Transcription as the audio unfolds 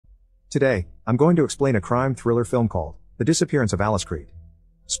Today, I'm going to explain a crime thriller film called The Disappearance of Alice Creed.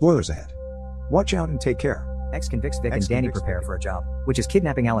 Spoilers ahead. Watch out and take care. Ex-convicts Vic and Danny prepare for a job, which is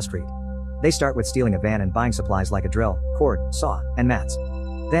kidnapping Alice Creed. They start with stealing a van and buying supplies like a drill, cord, saw, and mats.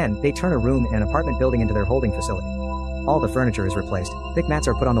 Then, they turn a room in an apartment building into their holding facility. All the furniture is replaced, thick mats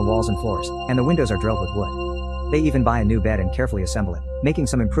are put on the walls and floors, and the windows are drilled with wood. They even buy a new bed and carefully assemble it, making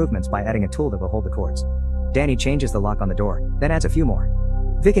some improvements by adding a tool that will hold the cords. Danny changes the lock on the door, then adds a few more.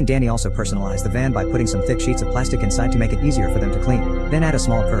 Vic and Danny also personalize the van by putting some thick sheets of plastic inside to make it easier for them to clean, then add a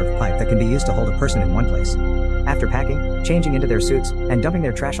small curved pipe that can be used to hold a person in one place. After packing, changing into their suits, and dumping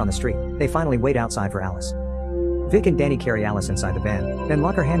their trash on the street, they finally wait outside for Alice. Vic and Danny carry Alice inside the van, then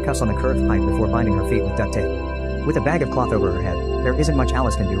lock her handcuffs on the curved pipe before binding her feet with duct tape. With a bag of cloth over her head, there isn't much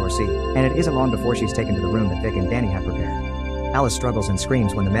Alice can do or see, and it isn't long before she's taken to the room that Vic and Danny have prepared. Alice struggles and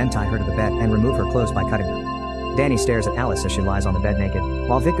screams when the men tie her to the bed and remove her clothes by cutting them. Danny stares at Alice as she lies on the bed naked,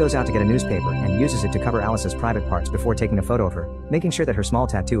 while Vic goes out to get a newspaper and uses it to cover Alice's private parts before taking a photo of her, making sure that her small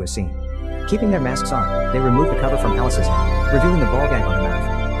tattoo is seen. Keeping their masks on, they remove the cover from Alice's head, revealing the ball gag on her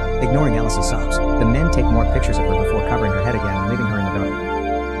mouth. Ignoring Alice's sobs, the men take more pictures of her before covering her head again and leaving her in the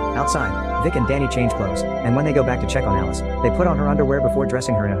dark. Outside, Vic and Danny change clothes, and when they go back to check on Alice, they put on her underwear before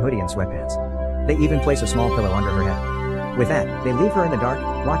dressing her in a hoodie and sweatpants. They even place a small pillow under her head. With that, they leave her in the dark,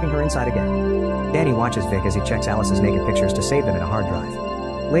 locking her inside again. Danny watches Vic as he checks Alice's naked pictures to save them in a hard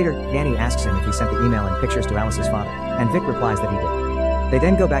drive. Later, Danny asks him if he sent the email and pictures to Alice's father, and Vic replies that he did. They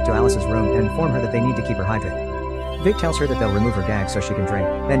then go back to Alice's room and inform her that they need to keep her hydrated. Vic tells her that they'll remove her gag so she can drink,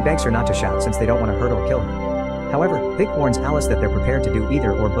 then begs her not to shout since they don't want to hurt or kill her. However, Vic warns Alice that they're prepared to do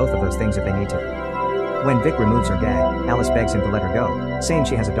either or both of those things if they need to. When Vic removes her gag, Alice begs him to let her go, saying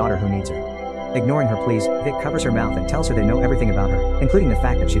she has a daughter who needs her. Ignoring her pleas, Vic covers her mouth and tells her they know everything about her, including the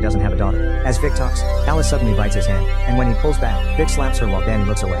fact that she doesn't have a daughter. As Vic talks, Alice suddenly bites his hand, and when he pulls back, Vic slaps her while Danny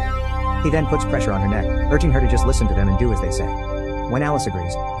looks away. He then puts pressure on her neck, urging her to just listen to them and do as they say. When Alice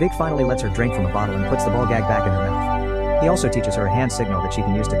agrees, Vic finally lets her drink from a bottle and puts the ball gag back in her mouth. He also teaches her a hand signal that she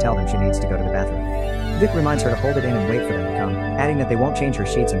can use to tell them she needs to go to the bathroom. Vic reminds her to hold it in and wait for them to come, adding that they won't change her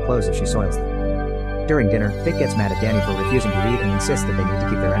sheets and clothes if she soils them. During dinner, Vic gets mad at Danny for refusing to read and insists that they need to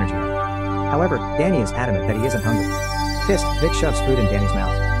keep their energy up. However, Danny is adamant that he isn't hungry. Pissed, Vic shoves food in Danny's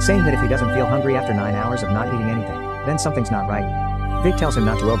mouth, saying that if he doesn't feel hungry after 9 hours of not eating anything, then something's not right. Vic tells him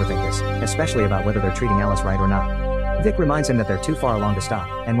not to overthink this, especially about whether they're treating Alice right or not. Vic reminds him that they're too far along to stop,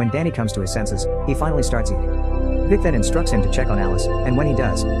 and when Danny comes to his senses, he finally starts eating. Vic then instructs him to check on Alice, and when he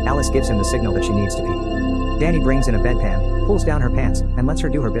does, Alice gives him the signal that she needs to pee. Danny brings in a bedpan, pulls down her pants, and lets her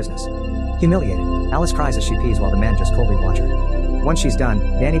do her business. Humiliated, Alice cries as she pees while the men just coldly watch her. Once she's done,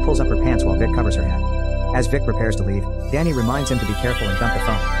 Danny pulls up her pants while Vic covers her head. As Vic prepares to leave, Danny reminds him to be careful and dump the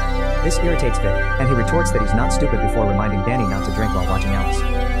phone. This irritates Vic, and he retorts that he's not stupid before reminding Danny not to drink while watching Alice.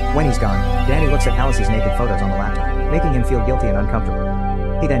 When he's gone, Danny looks at Alice's naked photos on the laptop, making him feel guilty and uncomfortable.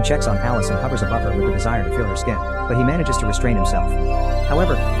 He then checks on Alice and hovers above her with the desire to feel her skin, but he manages to restrain himself.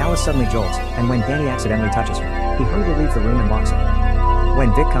 However, Alice suddenly jolts, and when Danny accidentally touches her, he hurriedly leaves the room and locks it.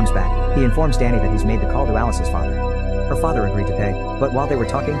 When Vic comes back, he informs Danny that he's made the call to Alice's father. Her father agreed to pay, but while they were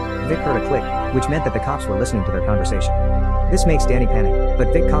talking, Vic heard a click, which meant that the cops were listening to their conversation. This makes Danny panic,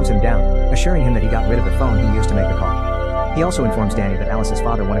 but Vic calms him down, assuring him that he got rid of the phone he used to make the call. He also informs Danny that Alice's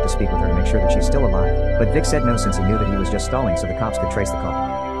father wanted to speak with her to make sure that she's still alive, but Vic said no since he knew that he was just stalling so the cops could trace the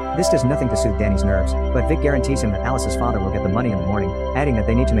call. This does nothing to soothe Danny's nerves, but Vic guarantees him that Alice's father will get the money in the morning, adding that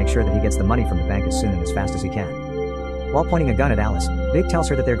they need to make sure that he gets the money from the bank as soon and as fast as he can. While pointing a gun at Alice, Vic tells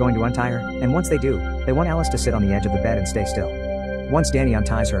her that they're going to untie her, and once they do, they want Alice to sit on the edge of the bed and stay still. Once Danny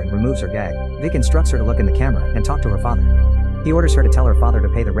unties her and removes her gag, Vic instructs her to look in the camera and talk to her father. He orders her to tell her father to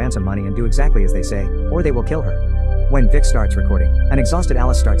pay the ransom money and do exactly as they say, or they will kill her. When Vic starts recording, an exhausted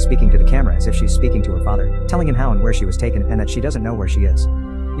Alice starts speaking to the camera as if she's speaking to her father, telling him how and where she was taken and that she doesn't know where she is.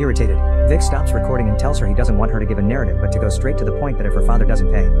 Irritated, Vic stops recording and tells her he doesn't want her to give a narrative but to go straight to the point that if her father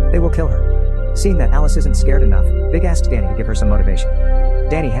doesn't pay, they will kill her. Seeing that Alice isn't scared enough, Vic asks Danny to give her some motivation.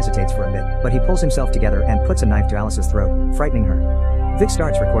 Danny hesitates for a bit, but he pulls himself together and puts a knife to Alice's throat, frightening her. Vic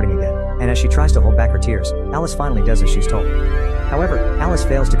starts recording again, and as she tries to hold back her tears, Alice finally does as she's told. However, Alice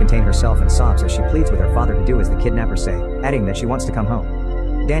fails to contain herself and sobs as she pleads with her father to do as the kidnappers say, adding that she wants to come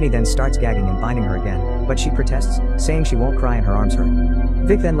home. Danny then starts gagging and binding her again, but she protests, saying she won't cry and her arms hurt.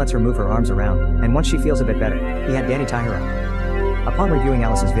 Vic then lets her move her arms around, and once she feels a bit better, he had Danny tie her up. Upon reviewing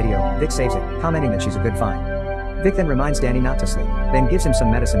Alice's video, Vic saves it, commenting that she's a good find. Vic then reminds Danny not to sleep, then gives him some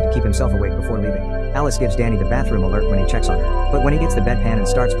medicine to keep himself awake before leaving. Alice gives Danny the bathroom alert when he checks on her, but when he gets the bedpan and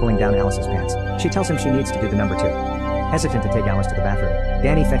starts pulling down Alice's pants, she tells him she needs to do the number 2. Hesitant to take Alice to the bathroom,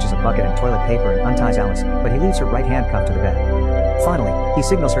 Danny fetches a bucket and toilet paper and unties Alice, but he leaves her right hand cuffed to the bed. Finally, he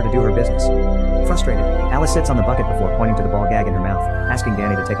signals her to do her business. Frustrated, Alice sits on the bucket before pointing to the ball gag in her mouth, asking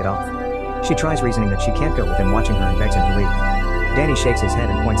Danny to take it off. She tries reasoning that she can't go with him watching her and begs him to leave. Danny shakes his head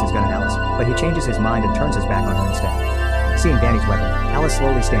and points his gun at Alice, but he changes his mind and turns his back on her instead. Seeing Danny's weapon, Alice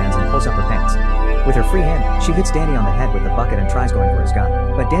slowly stands and pulls up her pants. With her free hand, she hits Danny on the head with the bucket and tries going for his gun,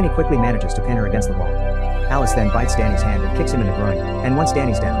 but Danny quickly manages to pin her against the wall. Alice then bites Danny's hand and kicks him in the groin, and once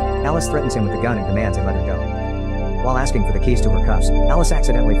Danny's down, Alice threatens him with the gun and demands he let her go. While asking for the keys to her cuffs, Alice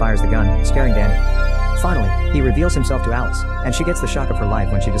accidentally fires the gun, scaring Danny. Finally, he reveals himself to Alice, and she gets the shock of her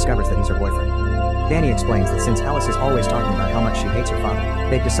life when she discovers that he's her boyfriend. Danny explains that since Alice is always talking about how much she hates her father,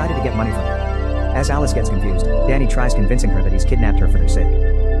 they've decided to get money from her. As Alice gets confused, Danny tries convincing her that he's kidnapped her for their sake.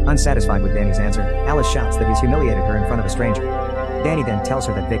 Unsatisfied with Danny's answer, Alice shouts that he's humiliated her in front of a stranger. Danny then tells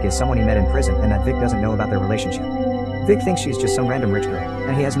her that Vic is someone he met in prison and that Vic doesn't know about their relationship. Vic thinks she's just some random rich girl,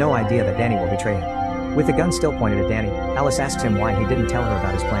 and he has no idea that Danny will betray him. With the gun still pointed at Danny, Alice asks him why he didn't tell her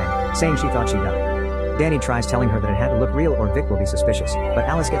about his plan, saying she thought she'd die. Danny tries telling her that it had to look real or Vic will be suspicious, but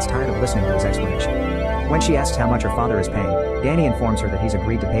Alice gets tired of listening to his explanation. When she asks how much her father is paying, Danny informs her that he's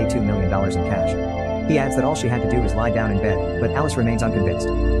agreed to pay $2 million in cash. He adds that all she had to do was lie down in bed, but Alice remains unconvinced.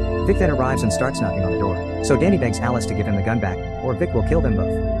 Vic then arrives and starts knocking on the door, so Danny begs Alice to give him the gun back, or Vic will kill them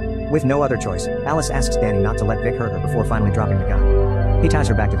both. With no other choice, Alice asks Danny not to let Vic hurt her before finally dropping the gun. He ties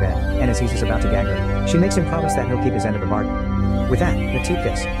her back to bed, and as he's about to gag her, she makes him promise that he'll keep his end of the bargain. With that, the two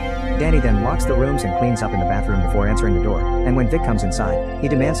kiss. Danny then locks the rooms and cleans up in the bathroom before answering the door, and when Vic comes inside, he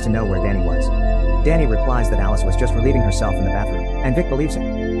demands to know where Danny was. Danny replies that Alice was just relieving herself in the bathroom, and Vic believes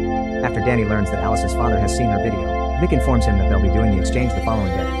him. After Danny learns that Alice's father has seen her video, Vic informs him that they'll be doing the exchange the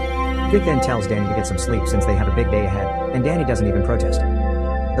following day. Vic then tells Danny to get some sleep since they have a big day ahead, and Danny doesn't even protest.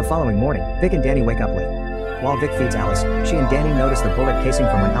 The following morning, Vic and Danny wake up late. While Vic feeds Alice, she and Danny notice the bullet casing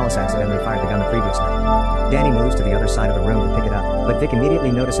from when Alice accidentally fired the gun the previous night. Danny moves to the other side of the room to pick it up, but Vic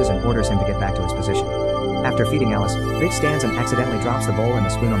immediately notices and orders him to get back to his position. After feeding Alice, Vic stands and accidentally drops the bowl and the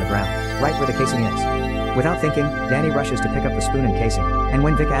spoon on the ground, right where the casing is. Without thinking, Danny rushes to pick up the spoon and casing, and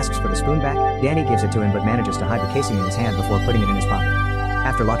when Vic asks for the spoon back, Danny gives it to him but manages to hide the casing in his hand before putting it in his pocket.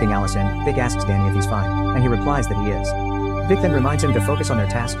 After locking Alice in, Vic asks Danny if he's fine, and he replies that he is. Vic then reminds him to focus on their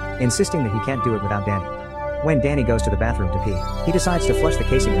task, insisting that he can't do it without Danny. When Danny goes to the bathroom to pee, he decides to flush the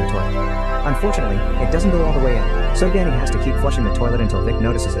casing in the toilet. Unfortunately, it doesn't go all the way in, so Danny has to keep flushing the toilet until Vic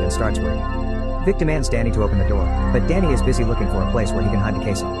notices it and starts worrying. Vic demands Danny to open the door, but Danny is busy looking for a place where he can hide the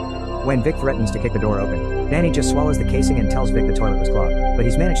casing. When Vic threatens to kick the door open, Danny just swallows the casing and tells Vic the toilet was clogged, but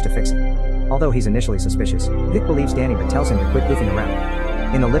he's managed to fix it. Although he's initially suspicious, Vic believes Danny but tells him to quit goofing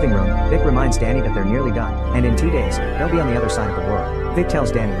around. In the living room, Vic reminds Danny that they're nearly done, and in 2 days, they'll be on the other side of the world. Vic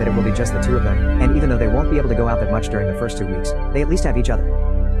tells Danny that it will be just the two of them, and even though they won't be able to go out that much during the first 2 weeks, they at least have each other.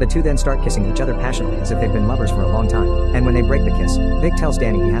 The two then start kissing each other passionately as if they've been lovers for a long time, and when they break the kiss, Vic tells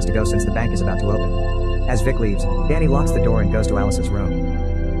Danny he has to go since the bank is about to open. As Vic leaves, Danny locks the door and goes to Alice's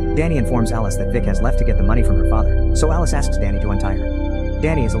room. Danny informs Alice that Vic has left to get the money from her father, so Alice asks Danny to untie her.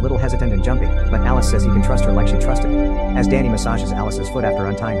 Danny is a little hesitant and jumpy, but Alice says he can trust her like she trusted him. As Danny massages Alice's foot after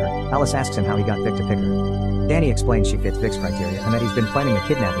untying her, Alice asks him how he got Vic to pick her. Danny explains she fits Vic's criteria and that he's been planning a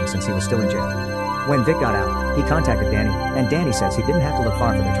kidnapping since he was still in jail. When Vic got out, he contacted Danny, and Danny says he didn't have to look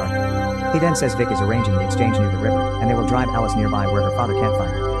far for their target. He then says Vic is arranging the exchange near the river, and they will drive Alice nearby where her father can't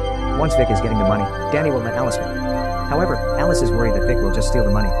find her. Once Vic is getting the money, Danny will let Alice go. However, Alice is worried that Vic will just steal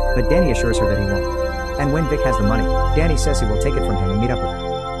the money, but Danny assures her that he won't. And when Vic has the money, Danny says he will take it from him and meet up with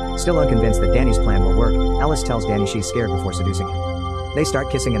her. Still unconvinced that Danny's plan will work, Alice tells Danny she's scared before seducing him. They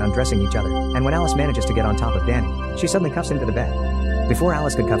start kissing and undressing each other, and when Alice manages to get on top of Danny, she suddenly cuffs him to the bed. Before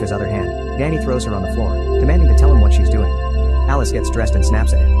Alice could cuff his other hand, Danny throws her on the floor, demanding to tell him what she's doing. Alice gets dressed and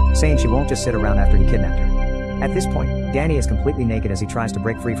snaps at him, saying she won't just sit around after he kidnapped her. At this point, Danny is completely naked as he tries to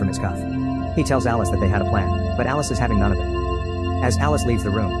break free from his cuff. He tells Alice that they had a plan, but Alice is having none of it. As Alice leaves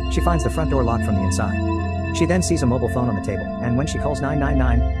the room, she finds the front door locked from the inside. She then sees a mobile phone on the table, and when she calls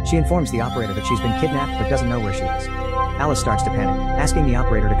 999, she informs the operator that she's been kidnapped but doesn't know where she is. Alice starts to panic, asking the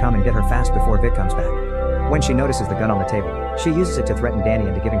operator to come and get her fast before Vic comes back. When she notices the gun on the table, she uses it to threaten Danny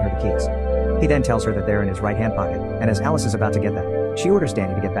into giving her the keys. He then tells her that they're in his right-hand pocket, and as Alice is about to get them, she orders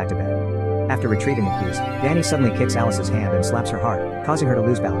Danny to get back to bed. After retrieving the keys, Danny suddenly kicks Alice's hand and slaps her hard, causing her to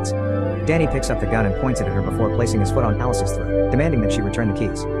lose balance. Danny picks up the gun and points it at her before placing his foot on Alice's throat, demanding that she return the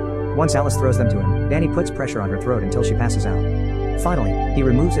keys. Once Alice throws them to him, Danny puts pressure on her throat until she passes out. Finally, he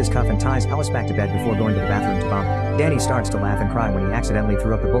removes his cuff and ties Alice back to bed before going to the bathroom to vomit. Danny starts to laugh and cry when he accidentally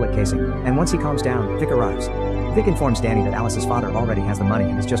threw up the bullet casing, and once he calms down, Vic arrives. Vic informs Danny that Alice's father already has the money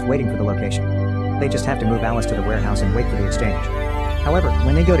and is just waiting for the location. They just have to move Alice to the warehouse and wait for the exchange. However,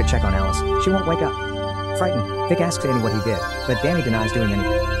 when they go to check on Alice, she won't wake up. Frightened, Vic asks Danny what he did, but Danny denies doing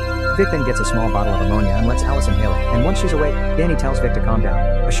anything. Vic then gets a small bottle of ammonia and lets Alice inhale it, and once she's awake, Danny tells Vic to calm down,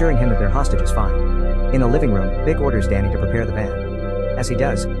 assuring him that their hostage is fine. In the living room, Vic orders Danny to prepare the van. As he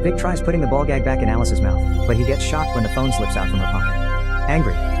does, Vic tries putting the ball gag back in Alice's mouth, but he gets shocked when the phone slips out from her pocket.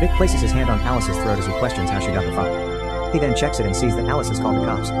 Angry, Vic places his hand on Alice's throat as he questions how she got the phone. He then checks it and sees that Alice has called the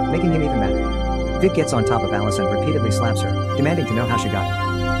cops, making him even madder. Vic gets on top of Alice and repeatedly slaps her, demanding to know how she got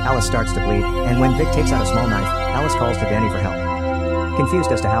it. Alice starts to bleed, and when Vic takes out a small knife, Alice calls to Danny for help.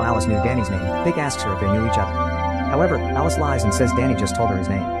 Confused as to how Alice knew Danny's name, Vic asks her if they knew each other. However, Alice lies and says Danny just told her his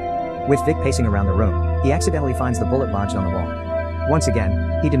name. With Vic pacing around the room, he accidentally finds the bullet lodged on the wall. Once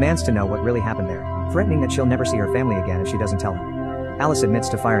again, he demands to know what really happened there, threatening that she'll never see her family again if she doesn't tell him. Alice admits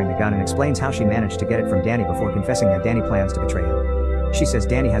to firing the gun and explains how she managed to get it from Danny before confessing that Danny plans to betray him. She says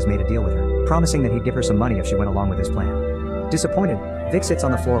Danny has made a deal with her, promising that he'd give her some money if she went along with his plan. Disappointed, Vic sits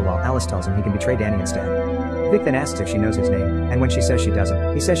on the floor while Alice tells him he can betray Danny instead. Vic then asks if she knows his name, and when she says she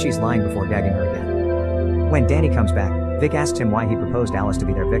doesn't, he says she's lying before gagging her again. When Danny comes back, Vic asks him why he proposed Alice to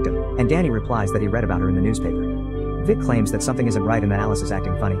be their victim, and Danny replies that he read about her in the newspaper. Vic claims that something isn't right and that Alice is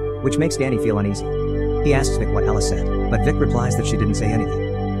acting funny, which makes Danny feel uneasy. He asks Vic what Alice said, but Vic replies that she didn't say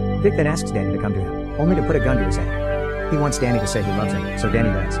anything. Vic then asks Danny to come to him, only to put a gun to his head. He wants Danny to say he loves him, so Danny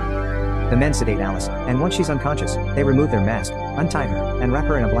does. The men sedate Alice, and once she's unconscious, they remove their mask, untie her, and wrap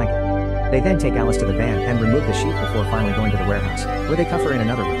her in a blanket. They then take Alice to the van and remove the sheet before finally going to the warehouse, where they cuff her in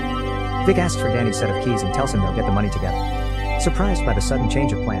another room. Vic asks for Danny's set of keys and tells him they'll get the money together. Surprised by the sudden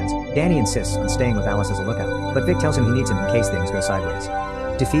change of plans, Danny insists on staying with Alice as a lookout, but Vic tells him he needs him in case things go sideways.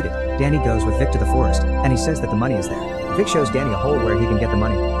 Defeated, Danny goes with Vic to the forest, and he says that the money is there. Vic shows Danny a hole where he can get the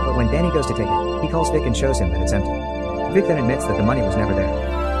money, but when Danny goes to take it, he calls Vic and shows him that it's empty. Vic then admits that the money was never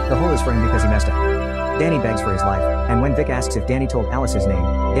there. The hole is for him because he messed up. Danny begs for his life, and when Vic asks if Danny told Alice his name,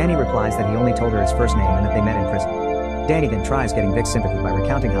 Danny replies that he only told her his first name and that they met in prison. Danny then tries getting Vic's sympathy by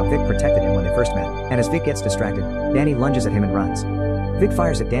recounting how Vic protected him when they first met, and as Vic gets distracted, Danny lunges at him and runs. Vic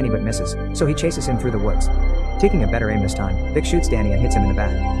fires at Danny but misses, so he chases him through the woods. Taking a better aim this time, Vic shoots Danny and hits him in the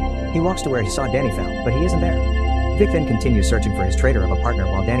back. He walks to where he saw Danny fell, but he isn't there. Vic then continues searching for his traitor of a partner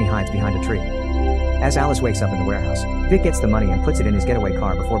while Danny hides behind a tree. As Alice wakes up in the warehouse, Vic gets the money and puts it in his getaway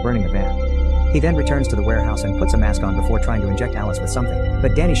car before burning the van. He then returns to the warehouse and puts a mask on before trying to inject Alice with something,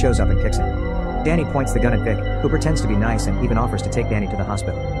 but Danny shows up and kicks him. Danny points the gun at Vic, who pretends to be nice and even offers to take Danny to the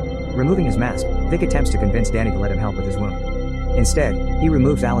hospital. Removing his mask, Vic attempts to convince Danny to let him help with his wound. Instead, he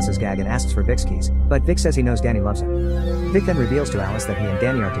removes Alice's gag and asks for Vic's keys, but Vic says he knows Danny loves him. Vic then reveals to Alice that he and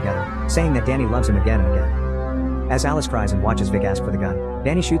Danny are together, saying that Danny loves him again and again. As Alice cries and watches Vic ask for the gun,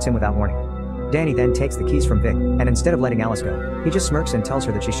 Danny shoots him without warning. Danny then takes the keys from Vic, and instead of letting Alice go, he just smirks and tells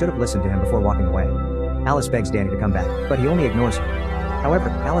her that she should have listened to him before walking away. Alice begs Danny to come back, but he only ignores her. However,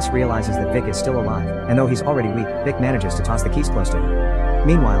 Alice realizes that Vic is still alive, and though he's already weak, Vic manages to toss the keys close to her.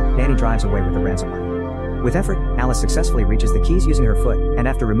 Meanwhile, Danny drives away with the ransom money. With effort, Alice successfully reaches the keys using her foot, and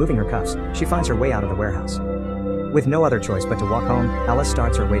after removing her cuffs, she finds her way out of the warehouse. With no other choice but to walk home, Alice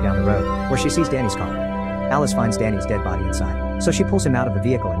starts her way down the road, where she sees Danny's car. Alice finds Danny's dead body inside, so she pulls him out of the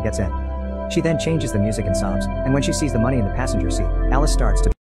vehicle and gets in. She then changes the music and sobs, and when she sees the money in the passenger seat, Alice starts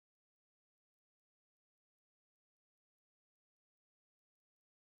to